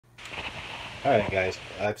Alright guys,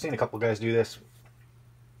 I've seen a couple guys do this,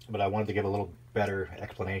 but I wanted to give a little better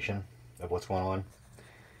explanation of what's going on.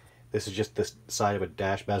 This is just this side of a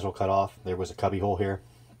dash bezel cut off. There was a cubby hole here.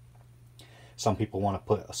 Some people want to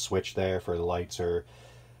put a switch there for the lights or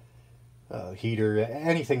heater,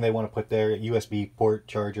 anything they want to put there, USB port,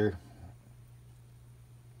 charger,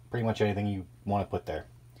 pretty much anything you want to put there.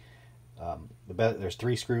 There's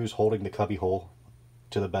 3 screws holding the cubby hole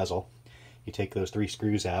to the bezel. You take those 3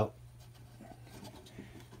 screws out.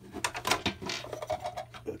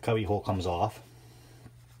 The cubby hole comes off,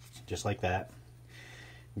 just like that.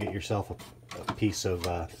 Get yourself a piece of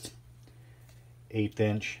 1/8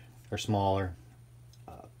 inch or smaller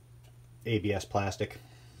ABS plastic,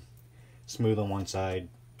 smooth on one side,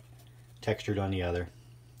 textured on the other.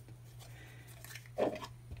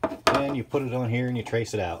 And you put it on here and you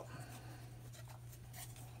trace it out.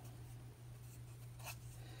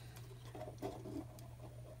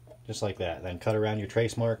 Just like that. Then cut around your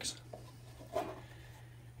trace marks.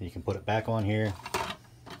 And you can put it back on here,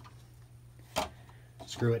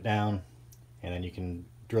 screw it down, and then you can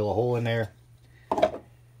drill a hole in there,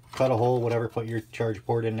 cut a hole, whatever, put your charge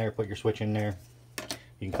port in there, put your switch in there.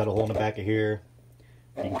 You can cut a hole in the back of here.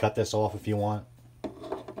 You can cut this off if you want,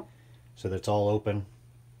 so that it's all open.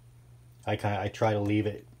 I try to leave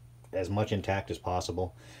it as much intact as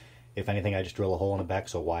possible. If anything, I just drill a hole in the back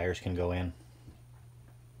so wires can go in.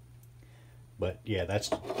 But yeah,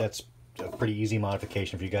 that's a pretty easy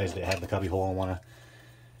modification for you guys that have the cubby hole and want to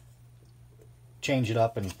change it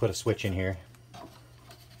up and put a switch in here.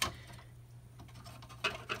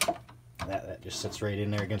 That just sits right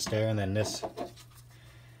in there against there, and then this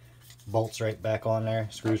bolts right back on there,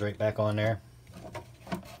 screws right back on there.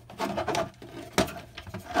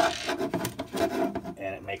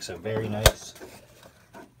 And it makes a very nice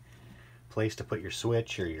place to put your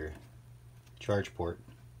switch or your charge port.